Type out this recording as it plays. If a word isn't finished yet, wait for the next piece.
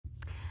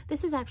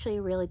This is actually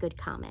a really good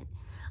comment.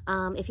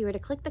 If you were to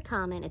click the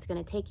comment, it's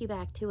going to take you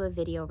back to a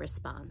video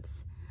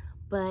response.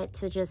 But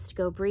to just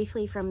go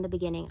briefly from the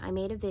beginning, I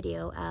made a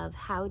video of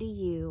how do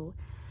you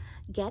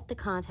get the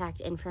contact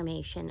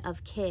information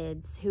of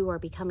kids who are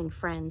becoming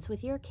friends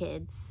with your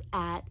kids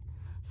at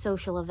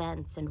social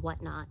events and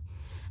whatnot.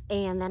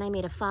 And then I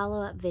made a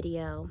follow-up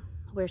video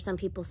where some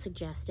people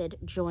suggested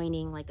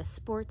joining like a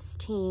sports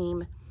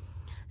team,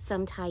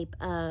 some type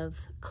of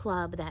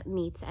club that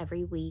meets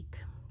every week,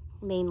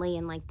 mainly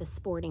in like the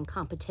sporting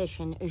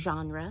competition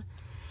genre.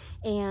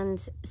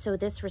 And so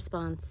this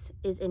response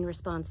is in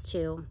response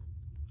to,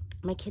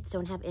 my kids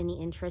don't have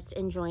any interest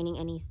in joining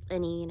any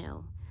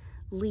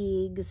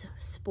leagues,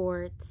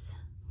 sports,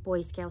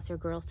 Boy Scouts or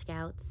Girl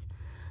Scouts,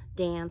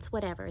 dance,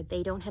 whatever.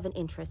 They don't have an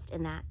interest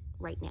in that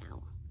right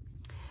now.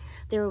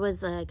 There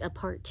was like a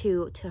part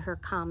 2 to her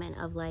comment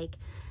of like,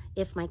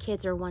 if my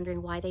kids are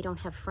wondering why they don't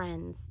have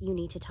friends, you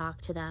need to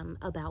talk to them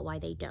about why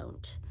they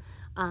don't.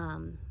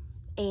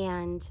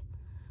 And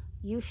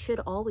you should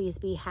always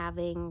be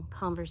having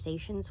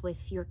conversations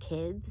with your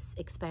kids,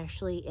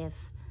 especially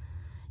if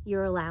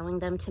you're allowing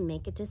them to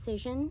make a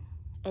decision.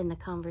 And the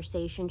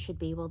conversation should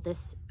be, well,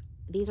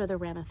 these are the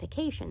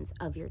ramifications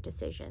of your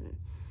decision.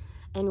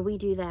 And we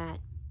do that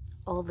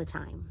all the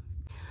time.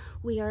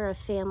 We are a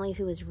family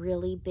who is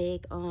really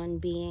big on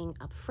being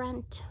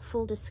upfront,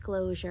 full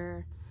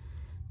disclosure,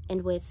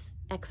 and with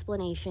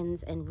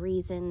explanations and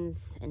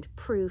reasons and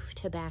proof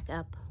to back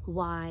up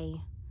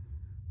why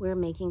we're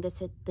making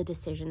the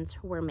decisions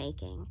we're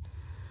making.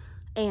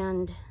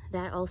 And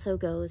that also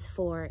goes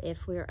for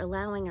if we're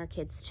allowing our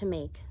kids to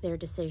make their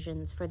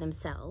decisions for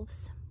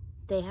themselves,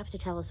 they have to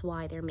tell us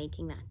why they're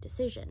making that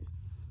decision.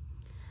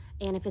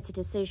 And if it's a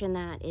decision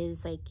that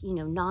is like,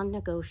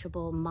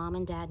 non-negotiable, mom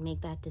and dad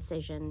make that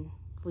decision,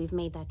 we've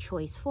made that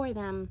choice for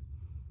them,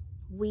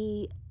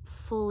 we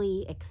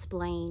fully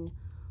explain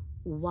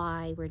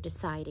why we're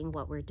deciding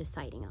what we're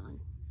deciding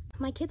on.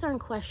 My kids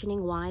aren't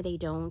questioning why they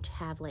don't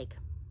have like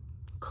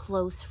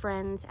close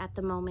friends at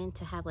the moment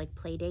to have like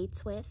play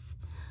dates with.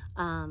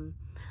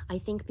 I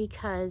think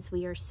because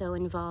we are so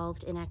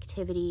involved in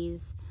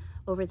activities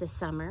over the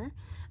summer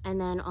and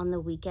then on the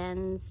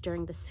weekends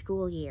during the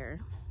school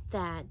year,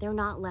 that they're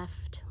not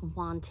left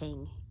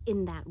wanting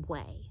in that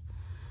way.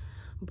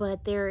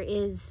 But there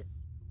is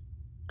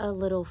a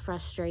little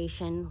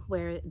frustration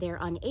where they're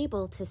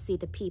unable to see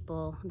the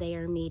people they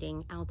are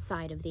meeting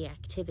outside of the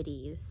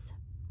activities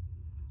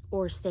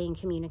or stay in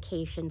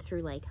communication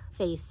through like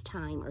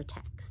FaceTime or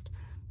text.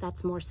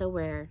 That's more so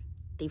where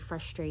the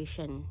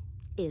frustration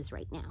is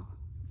right now.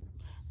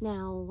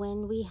 Now,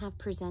 when we have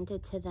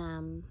presented to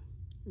them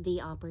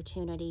the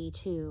opportunity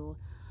to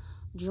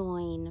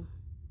join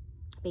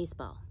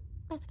baseball,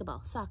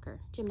 basketball,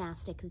 soccer,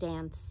 gymnastics,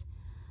 dance,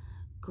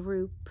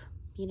 group,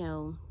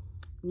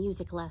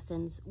 music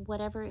lessons,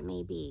 whatever it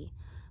may be,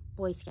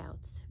 Boy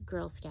Scouts,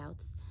 Girl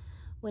Scouts,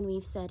 when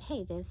we've said,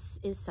 hey, this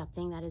is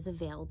something that is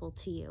available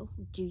to you,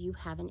 do you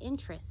have an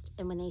interest?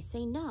 And when they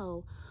say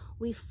no,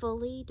 we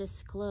fully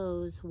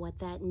disclose what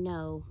that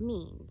no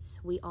means.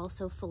 We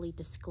also fully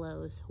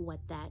disclose what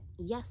that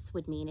yes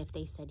would mean if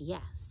they said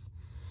yes.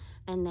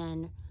 And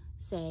then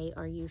say,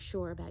 are you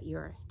sure about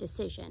your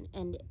decision?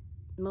 And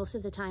most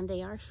of the time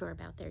they are sure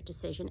about their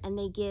decision, and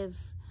they give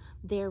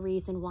their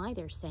reason why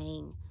they're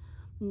saying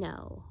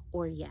no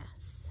or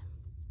yes.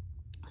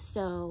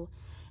 So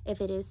if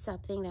it is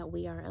something that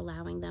we are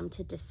allowing them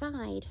to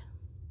decide,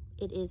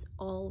 it is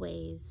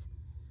always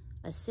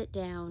a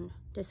sit-down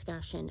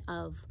discussion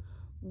of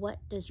what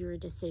does your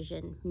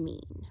decision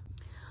mean?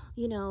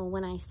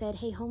 When I said,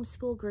 hey,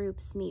 homeschool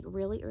groups meet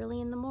really early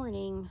in the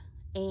morning,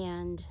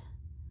 and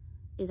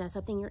is that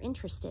something you're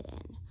interested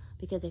in?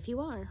 Because if you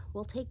are,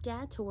 we'll take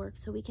dad to work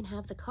so we can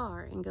have the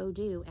car and go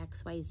do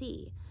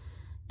XYZ.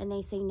 And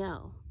they say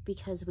no,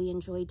 because we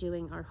enjoy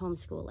doing our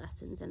homeschool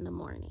lessons in the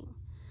morning.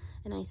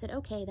 And I said,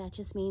 okay, that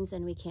just means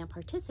then we can't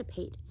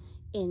participate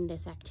in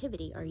this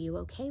activity. Are you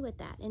okay with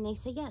that? And they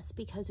say yes,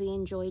 because we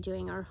enjoy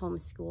doing our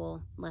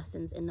homeschool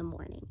lessons in the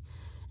morning.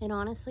 And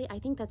honestly, I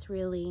think that's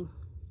really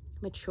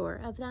mature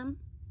of them.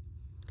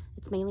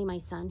 It's mainly my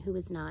son, who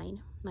is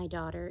 9. My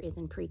daughter is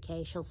in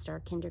pre-K. She'll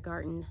start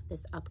kindergarten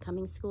this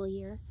upcoming school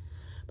year.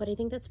 But I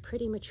think that's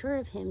pretty mature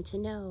of him to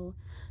know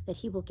that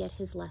he will get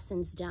his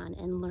lessons done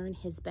and learn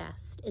his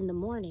best in the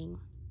morning,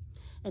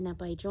 and that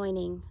by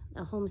joining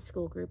a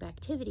homeschool group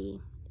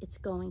activity, it's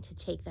going to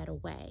take that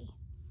away.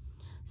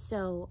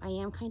 So I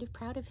am kind of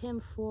proud of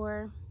him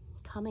for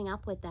coming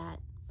up with that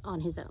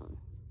on his own.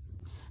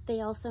 They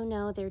also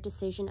know their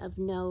decision of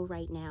no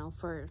right now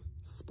for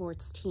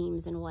sports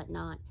teams and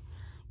whatnot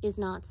is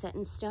not set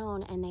in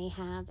stone, and they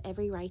have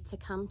every right to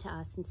come to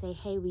us and say,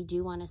 hey, we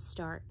do want to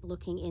start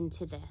looking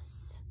into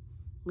this.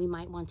 We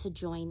might want to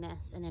join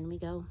this. And then we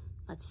go,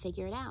 let's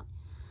figure it out.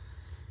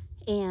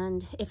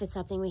 And if it's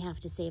something we have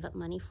to save up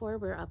money for,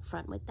 we're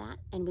upfront with that.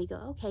 And we go,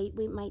 okay,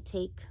 we might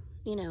take,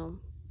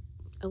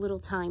 a little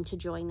time to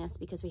join this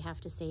because we have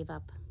to save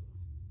up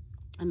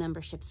a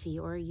membership fee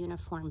or a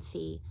uniform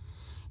fee.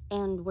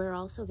 And we're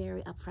also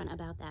very upfront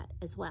about that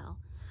as well.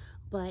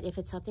 But if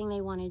it's something they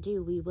want to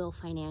do, we will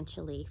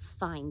financially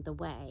find the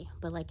way.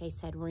 But like I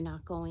said, we're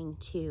not going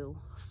to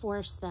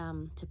force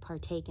them to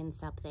partake in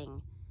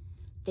something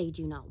they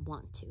do not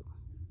want to.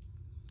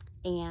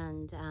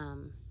 And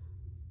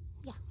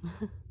yeah.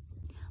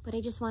 But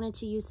I just wanted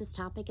to use this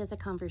topic as a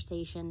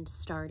conversation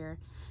starter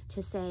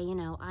to say, you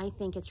know, I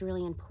think it's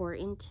really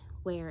important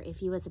where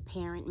if you as a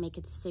parent make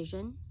a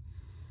decision,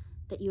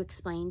 that you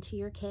explain to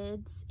your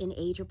kids in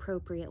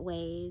age-appropriate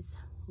ways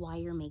why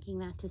you're making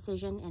that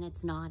decision, and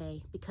it's not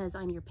a because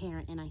I'm your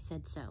parent and I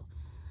said so.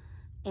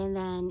 And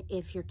then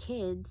if your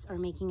kids are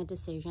making a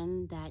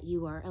decision that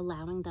you are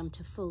allowing them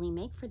to fully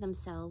make for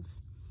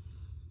themselves,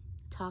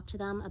 talk to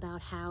them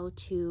about how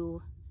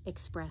to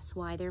express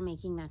why they're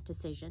making that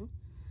decision.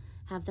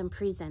 Have them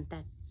present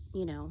that,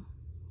 you know,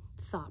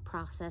 thought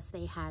process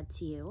they had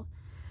to you.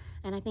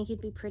 And I think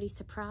you'd be pretty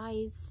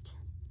surprised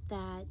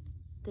that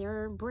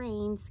their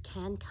brains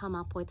can come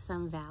up with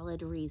some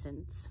valid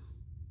reasons.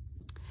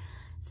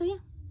 So yeah,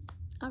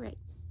 all right.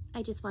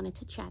 I just wanted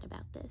to chat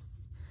about this.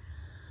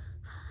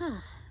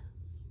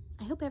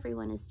 I hope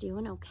everyone is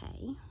doing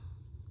okay.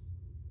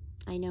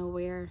 I know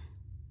we're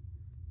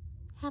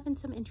having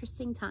some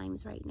interesting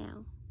times right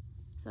now,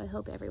 so I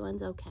hope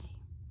everyone's okay.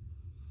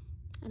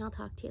 And I'll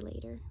talk to you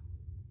later.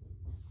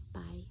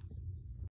 Bye.